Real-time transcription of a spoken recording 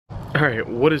Alright,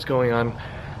 what is going on?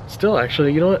 Still,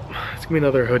 actually, you know what? It's gonna be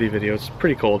another hoodie video. It's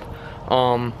pretty cold.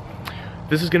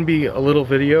 This is gonna be a little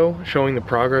video showing the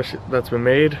progress that's been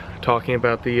made, talking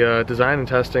about the design and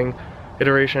testing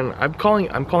iteration. I'm calling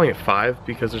it 5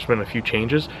 because there's been a few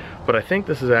changes, but I think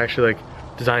this is actually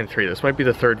like design 3. This might be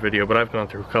the 3rd video, but I've gone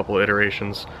through a couple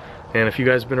iterations, and if you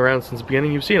guys have been around since the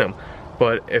beginning, you've seen them.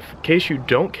 But in case you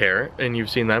don't care and you've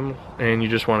seen them and you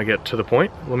just want to get to the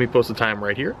point, let me post the time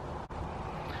right here.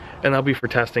 And that'll be for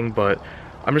testing, but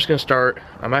I'm just gonna start.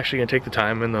 I'm actually gonna take the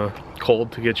time in the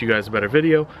cold to get you guys a better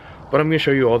video, but I'm gonna show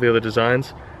you all the other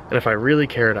designs, and if I really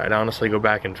cared, I'd honestly go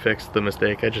back and fix the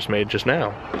mistake I just made just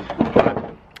now.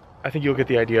 But I think you'll get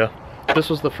the idea. This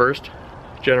was the first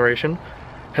generation,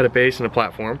 had a base and a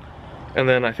platform, and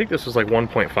then I think this was like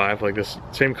 1.5, like this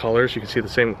same colors. You can see the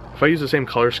same, if I use the same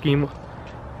color scheme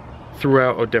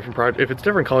throughout a different project, if it's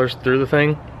different colors through the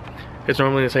thing, it's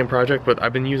normally the same project, but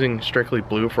I've been using strictly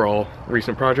blue for all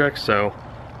recent projects, so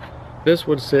this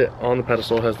would sit on the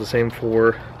pedestal, has the same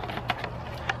four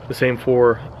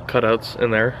cutouts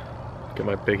in there. Get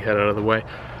my big head out of the way.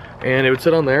 And it would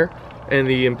sit on there, and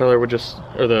the impeller would just,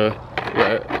 or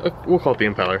we'll call it the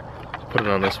impeller. Put it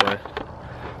on this way.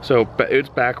 So it's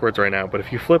backwards right now, but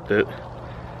if you flipped it,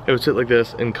 it would sit like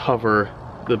this and cover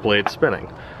the blade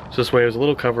spinning. So this way it was a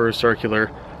little cover,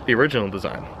 circular, the original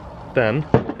design. Then,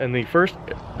 and the first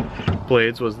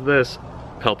blades was this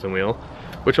Pelton wheel,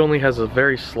 which only has a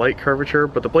very slight curvature,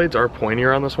 but the blades are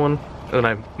pointier on this one. And then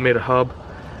I made a hub,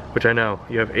 which I know,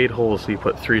 you have 8 holes, so you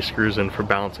put 3 screws in for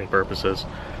balancing purposes.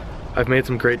 I've made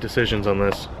some great decisions on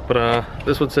this, but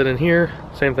this would sit in here,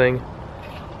 same thing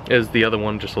as the other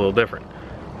one, just a little different.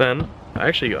 Then,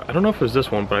 actually, I don't know if it was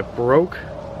this one, but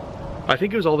I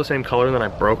think it was all the same color, and then I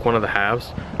broke one of the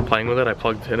halves. Playing with it, I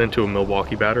plugged it into a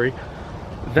Milwaukee battery.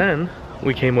 Then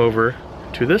we came over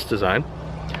to this design,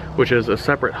 which is a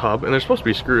separate hub, and there's supposed to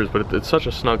be screws, but it's such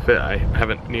a snug fit, I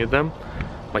haven't needed them.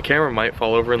 My camera might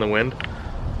fall over in the wind.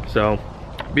 So,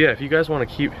 but yeah, if you guys want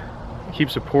to keep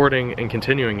supporting and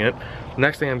continuing it, the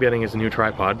next thing I'm getting is a new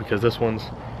tripod, because this one's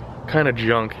kind of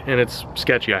junk and it's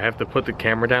sketchy. I have to put the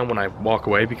camera down when I walk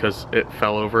away because it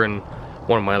fell over in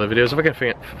one of my other videos. If I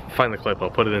can find the clip, I'll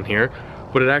put it in here.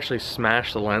 But it actually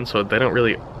smashed the lens, so it doesn't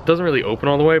really open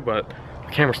all the way, but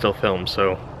the camera still films,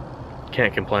 so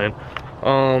can't complain.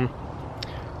 But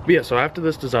yeah, so after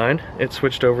this design, it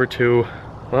switched over to,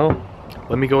 well,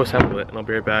 let me go assemble it and I'll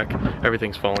be right back.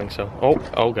 Everything's falling, so,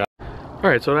 oh god.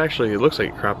 Alright, so it looks like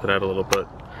it cropped it out a little bit.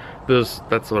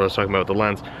 That's what I was talking about with the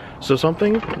lens. So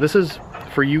this is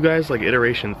for you guys like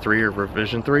iteration 3 or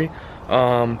revision 3.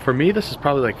 For me, this is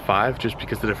probably like 5, just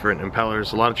because the different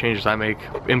impellers, a lot of changes I make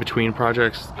in between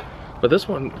projects. But this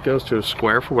one goes to a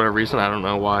square for whatever reason. I don't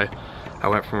know why I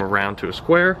went from a round to a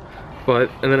square. And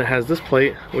then it has this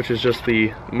plate, which is just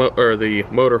the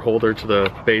motor holder to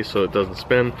the base so it doesn't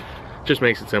spin. Just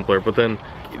makes it simpler. But then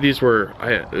these were,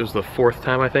 it was the 4th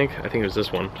time I think it was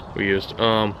this one we used.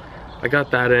 I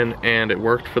got that in and it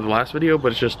worked for the last video,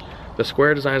 but it's just the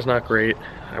square design is not great.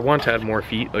 I want to add more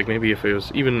feet, like maybe if it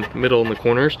was even middle in the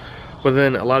corners. But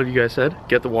then a lot of you guys said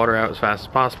get the water out as fast as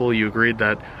possible. You agreed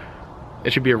that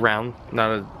it should be a round,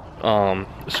 not a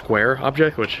square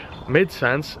object, which made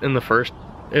sense in the first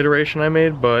iteration I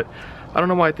made, but I don't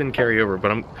know why it didn't carry over.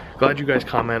 But I'm glad you guys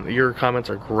comment. Your comments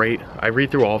are great. I read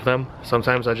through all of them.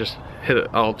 Sometimes I just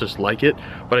I'll just like it,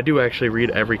 but I do actually read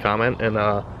every comment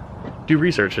and do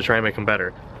research to try and make them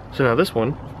better. So now this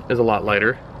one is a lot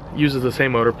lighter, uses the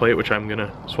same motor plate, which I'm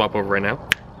gonna swap over right now.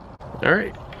 All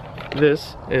right,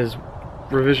 this is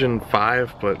revision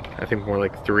 5, but I think more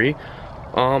like 3.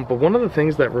 But one of the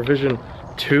things that revision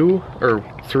 2 or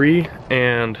 3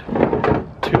 and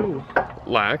 2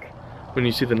 lack, when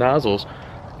you see the nozzles,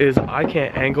 is I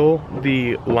can't angle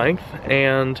the length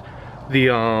and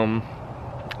the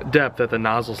depth that the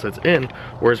nozzle sits in,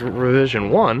 whereas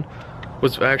revision 1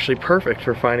 was actually perfect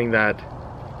for finding that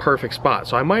perfect spot.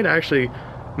 So I might actually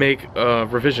make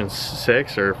revision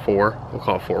 6 or 4, we'll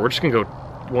call it 4. We're just gonna go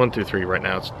 1 through 3 right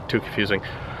now, it's too confusing.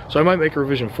 So I might make a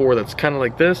revision 4 that's kind of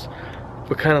like this,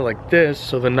 but kind of like this,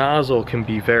 so the nozzle can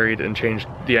be varied and change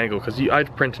the angle, because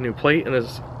I'd print a new plate and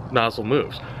this nozzle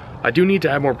moves. I do need to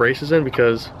add more braces in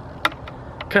because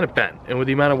kind of bent, and with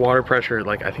the amount of water pressure,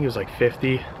 like I think it was like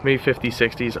 50, maybe 50,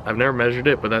 60s. I've never measured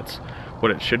it, but that's what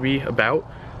it should be about.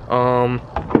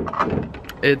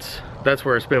 That's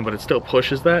where it's been, but it still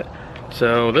pushes that.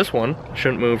 So this one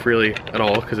shouldn't move really at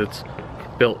all because it's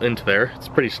built into there. It's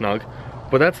pretty snug.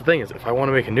 But that's the thing, is if I want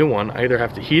to make a new one, I either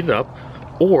have to heat it up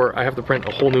or I have to print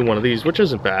a whole new one of these, which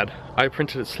isn't bad. I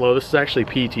printed it slow. This is actually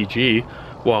PETG,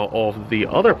 while all of the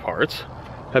other parts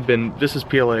have been, this is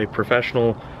PLA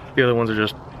Professional. The other ones are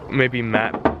just maybe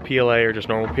matte PLA or just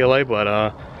normal PLA,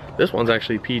 but this one's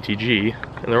actually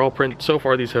PETG, and they're all printed. So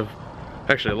far these have,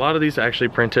 actually a lot of these actually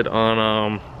printed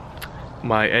on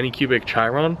my Anycubic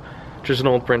Chiron, which is an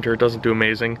old printer. It doesn't do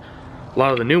amazing. A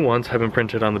lot of the new ones have been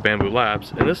printed on the Bamboo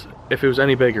Labs, and this, if it was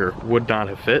any bigger, would not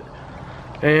have fit.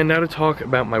 And now to talk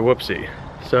about my whoopsie.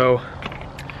 So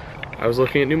I was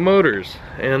looking at new motors,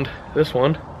 and this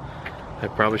one I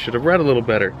probably should have read a little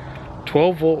better.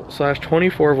 12 volt /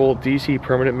 24 volt DC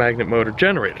permanent magnet motor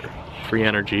generator. Free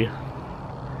energy.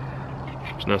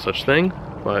 There's no such thing,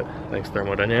 but thanks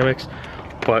thermodynamics.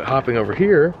 But hopping over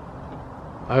here,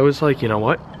 I was like, you know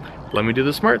what? Let me do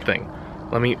the smart thing.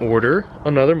 Let me order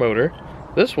another motor.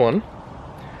 This one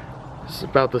is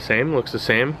about the same, looks the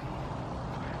same.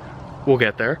 We'll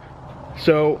get there.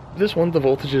 So this one, the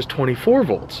voltage is 24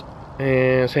 volts.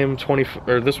 And same 20,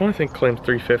 or this one I think claims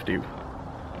 350. I'm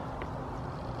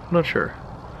not sure.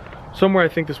 Somewhere I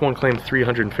think this one claimed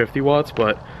 350 watts,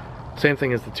 but same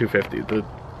thing as the 250.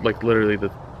 Like literally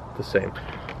the same.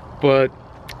 But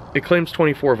it claims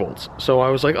 24 volts. So I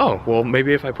was like, oh, well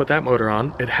maybe if I put that motor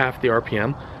on at half the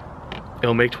RPM,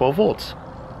 it'll make 12 volts.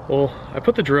 Well, I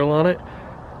put the drill on it,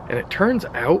 and it turns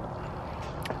out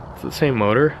it's the same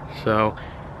motor, so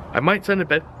I might send it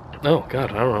back. Oh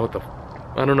god, I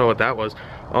don't know what that was.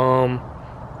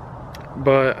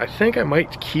 But I think I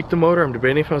might keep the motor. I'm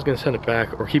debating if I was going to send it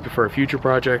back or keep it for a future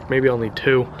project. Maybe I'll need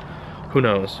 2. Who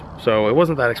knows? So it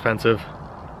wasn't that expensive.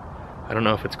 I don't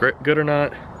know if it's good or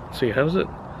not. Let's see, how's it?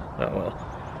 Oh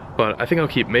well. But I think I'll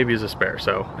keep maybe as a spare.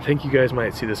 So I think you guys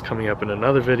might see this coming up in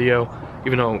another video.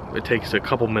 Even though it takes a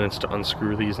couple minutes to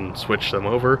unscrew these and switch them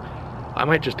over, I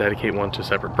might just dedicate one to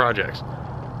separate projects.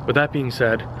 With that being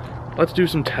said, let's do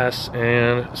some tests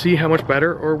and see how much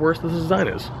better or worse this design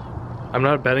is. I'm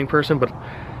not a betting person, but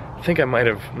I think I might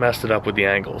have messed it up with the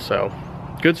angle, so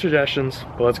good suggestions,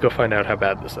 but let's go find out how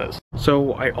bad this is.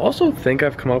 So I also think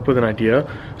I've come up with an idea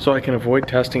so I can avoid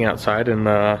testing outside in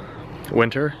the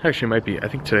winter. Actually, it might be, I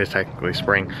think today's technically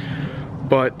spring.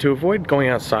 But to avoid going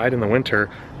outside in the winter,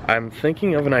 I'm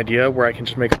thinking of an idea where I can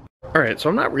just make... Alright, so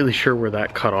I'm not really sure where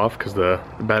that cut off because the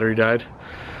battery died.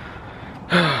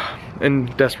 In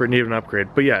desperate need of an upgrade.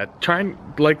 But yeah, try and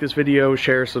like this video,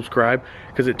 share, subscribe,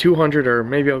 because at 200, or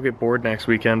maybe I'll get bored next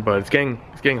weekend, but it's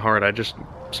getting hard. I just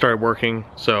started working,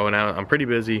 so now I'm pretty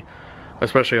busy,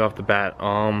 especially off the bat.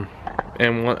 And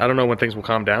I don't know when things will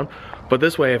calm down, but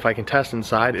this way, if I can test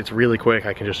inside, it's really quick.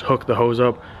 I can just hook the hose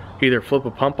up, either flip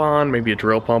a pump on, maybe a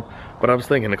drill pump, but I was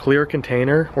thinking a clear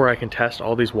container where I can test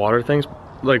all these water things,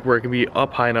 like where it can be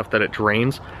up high enough that it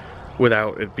drains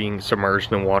without it being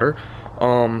submerged in water.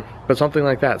 But something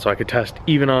like that, so I could test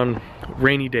even on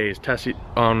rainy days, test it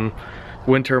on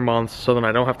winter months, so then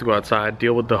I don't have to go outside,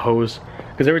 deal with the hose,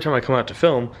 because every time I come out to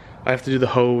film, I have to do the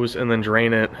hose and then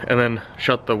drain it and then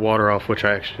shut the water off, which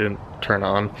I actually didn't turn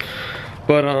on.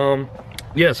 But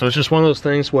yeah, so it's just one of those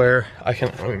things where I can,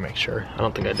 let me make sure, I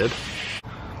don't think I did.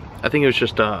 I think it was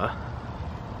just yeah,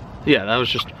 that was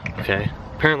just okay.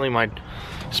 Apparently my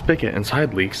spigot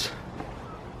inside leaks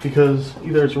because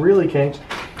either it's really kinked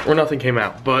or nothing came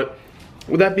out. But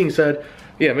with that being said,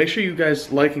 yeah, make sure you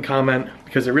guys like and comment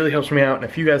because it really helps me out. And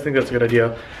if you guys think that's a good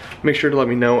idea, make sure to let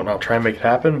me know and I'll try and make it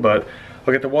happen. But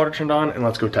I'll get the water turned on and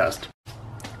let's go test.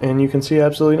 And you can see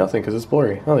absolutely nothing because it's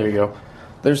blurry. Oh, there you go.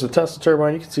 There's the Tesla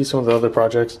turbine. You can see some of the other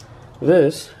projects.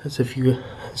 This is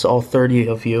it's all 30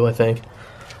 of you, I think.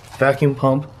 Vacuum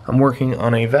pump. I'm working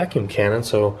on a vacuum cannon,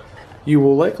 so you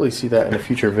will likely see that in a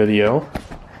future video.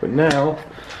 But now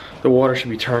the water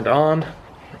should be turned on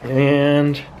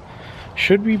and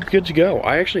should be good to go.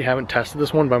 I actually haven't tested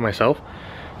this one by myself,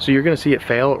 so you're gonna see it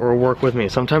fail or work with me.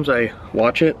 Sometimes I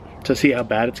watch it to see how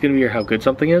bad it's gonna be or how good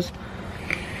something is,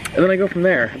 and then I go from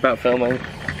there about filming.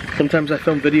 Sometimes I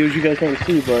film videos you guys never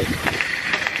see, but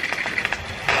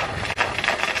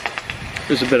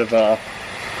there's a bit of a,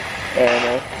 I don't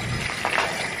know.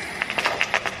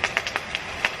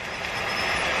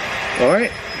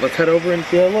 Alright, let's head over and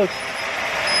see how it looks.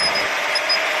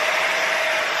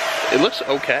 It looks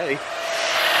okay.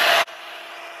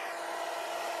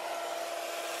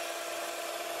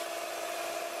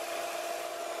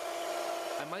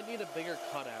 I might need a bigger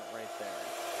cutout right there.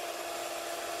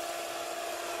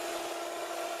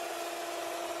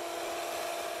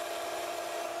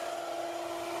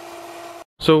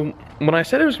 So when I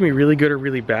said it was gonna be really good or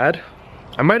really bad,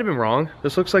 I might have been wrong.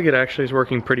 This looks like it actually is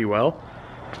working pretty well.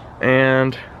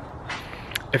 And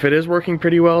if it is working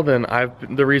pretty well, then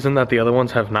the reason that the other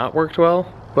ones have not worked well.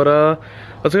 But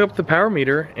let's look up the power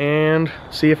meter and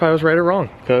see if I was right or wrong,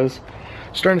 because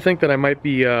I'm starting to think that I might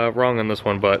be wrong on this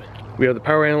one. But we have the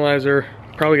power analyzer,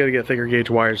 probably got to get thicker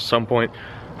gauge wires at some point,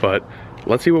 but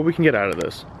let's see what we can get out of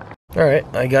this. All right,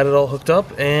 I got it all hooked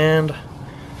up, and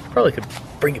probably could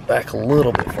bring it back a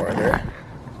little bit farther.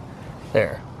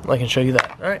 There, I can show you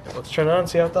that. All right, let's turn it on and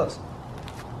see how it does.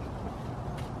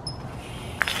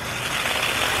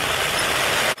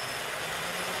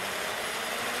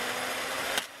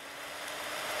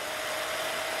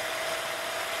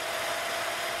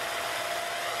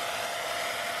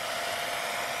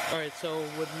 All right, so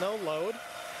with no load,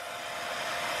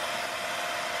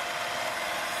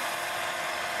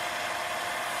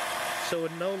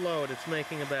 it's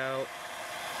making about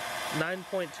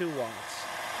 9.2 watts.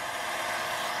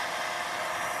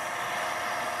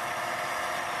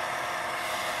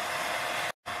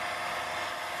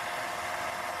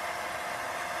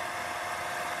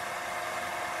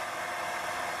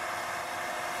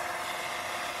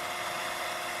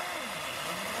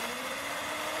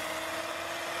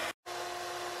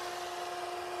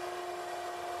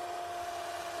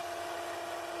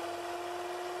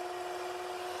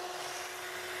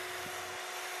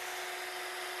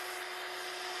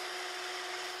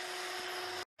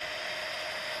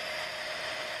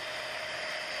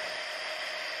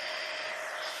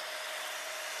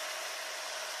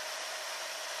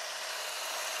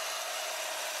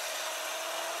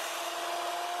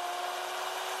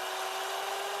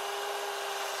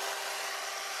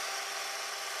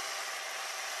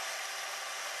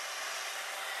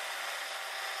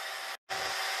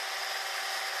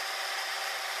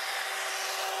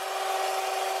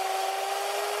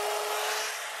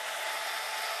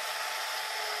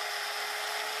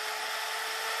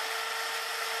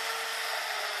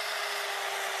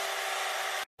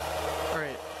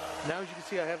 Now as you can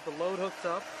see, I have the load hooked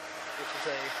up, which is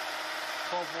a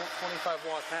 12 volt, 25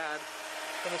 watt pad,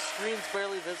 and the screen's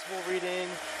barely visible, reading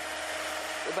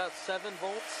about 7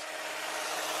 volts,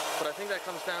 but I think that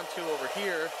comes down to over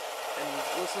here, and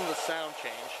listen to the sound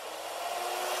change.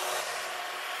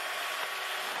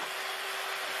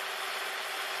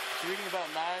 It's reading about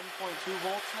 9.2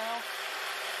 volts now,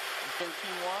 and 13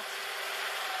 watts.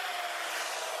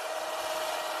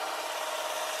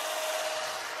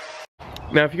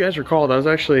 Now, if you guys recall, that was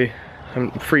actually,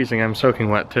 I'm freezing, I'm soaking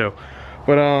wet too.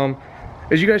 But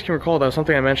as you guys can recall, that was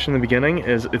something I mentioned in the beginning,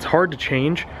 is it's hard to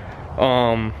change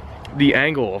the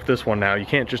angle of this one now. You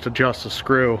can't just adjust the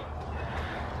screw.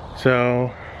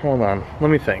 So, hold on, let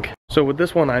me think. So with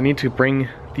this one, I need to bring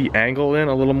the angle in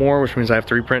a little more, which means I have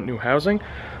to reprint new housing,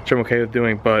 which I'm okay with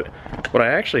doing. But what I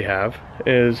actually have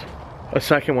is a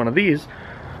second one of these.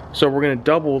 So we're gonna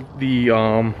double the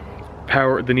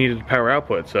the needed power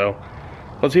output. So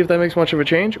let's see if that makes much of a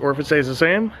change, or if it stays the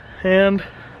same, and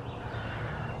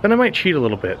then I might cheat a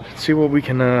little bit, see what we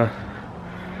can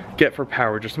get for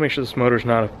power, just to make sure this motor's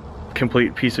not a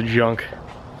complete piece of junk.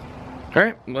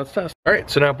 Alright, let's test. Alright,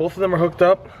 so now both of them are hooked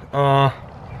up.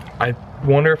 I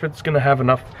wonder if it's gonna have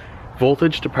enough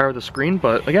voltage to power the screen,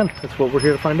 but again, that's what we're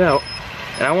here to find out.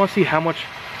 And I want to see how much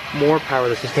more power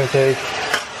this is gonna take.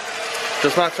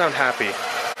 Does not sound happy.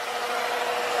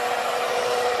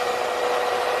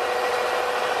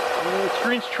 The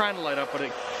screen's trying to light up, but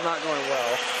it's not going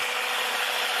well.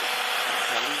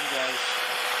 I'll leave you guys.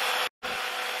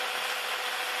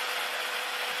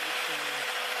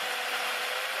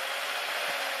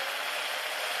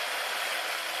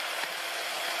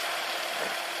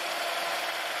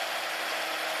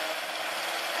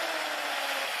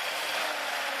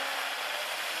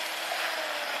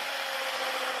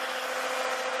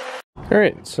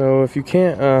 Alright, so if you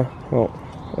can't,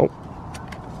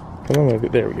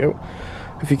 there we go.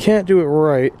 If you can't do it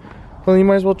right, well, you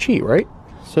might as well cheat, right?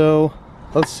 So,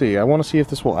 let's see. I want to see if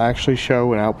this will actually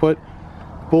show an output.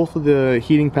 Both of the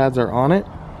heating pads are on it.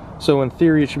 So in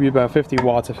theory, it should be about 50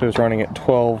 watts if it was running at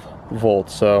 12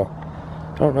 volts. So,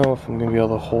 I don't know if I'm going to be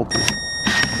able to hold these. See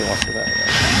how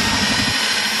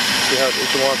it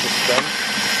wants to spin?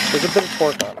 There's a bit of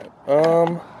torque on it.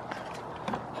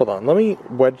 Hold on. Let me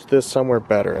wedge this somewhere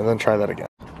better and then try that again.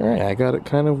 Alright, I got it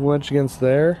kind of wedged against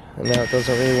there, and now it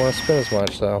doesn't really want to spin as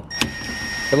much, so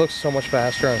it looks so much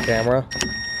faster on camera.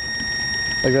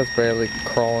 Like, that's barely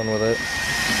crawling with it.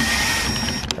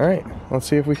 Alright, let's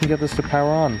see if we can get this to power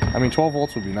on. I mean, 12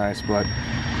 volts would be nice, but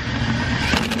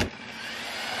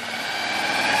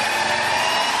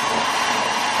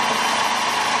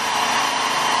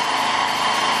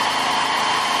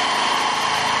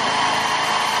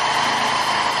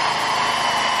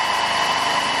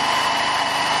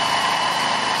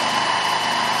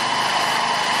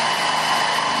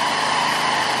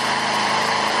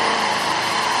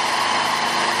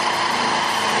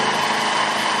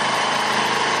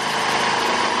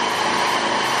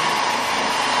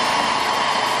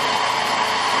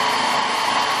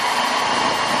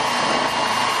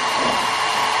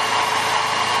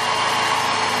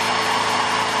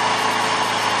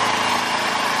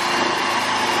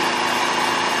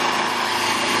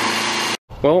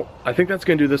well, I think that's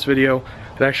gonna do this video.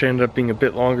 It actually ended up being a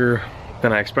bit longer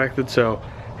than I expected, so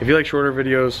if you like shorter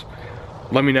videos,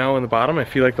 let me know in the bottom.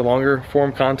 If you like the longer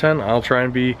form content, I'll try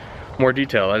and be more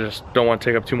detailed. I just don't want to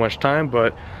take up too much time,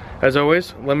 but as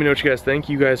always, let me know what you guys think.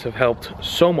 You guys have helped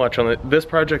so much on this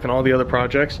project and all the other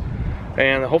projects,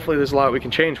 and hopefully there's a lot we can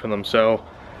change from them. So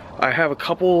I have a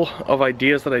couple of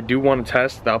ideas that I do want to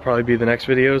test. That'll probably be the next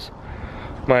videos.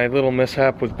 My little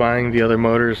mishap with buying the other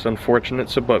motor is unfortunate,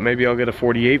 so but maybe I'll get a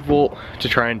 48 volt to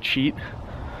try and cheat.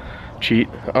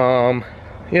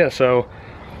 Yeah, so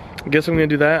I guess I'm gonna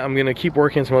do that. I'm gonna keep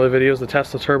working on some other videos. The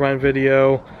Tesla turbine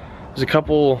video. There's a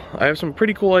couple, I have some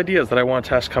pretty cool ideas that I want to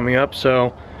test coming up,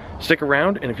 so stick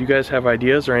around, and if you guys have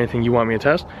ideas or anything you want me to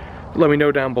test, let me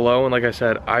know down below. And like I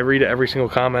said, I read every single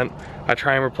comment. I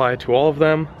try and reply to all of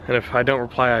them, and if I don't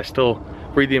reply, I still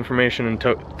read the information and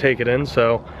take it in.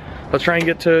 So let's try and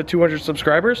get to 200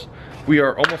 subscribers. We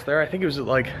are almost there. I think it was at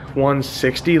like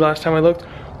 160 last time I looked,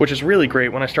 which is really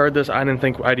great. When I started this, I didn't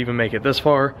think I'd even make it this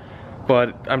far,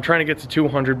 but I'm trying to get to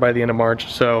 200 by the end of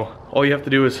March. So all you have to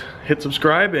do is hit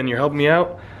subscribe, and you're helping me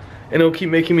out, and it'll keep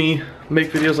making me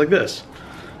make videos like this.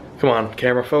 Come on,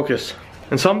 camera, focus.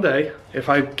 And someday, if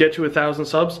I get to 1,000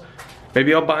 subs,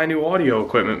 maybe I'll buy new audio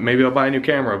equipment, maybe I'll buy a new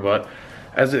camera, but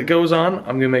as it goes on,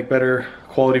 I'm gonna make better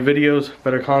quality videos,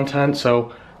 better content,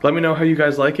 so let me know how you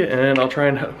guys like it, and I'll try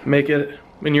and make it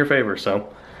in your favor.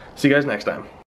 So, see you guys next time.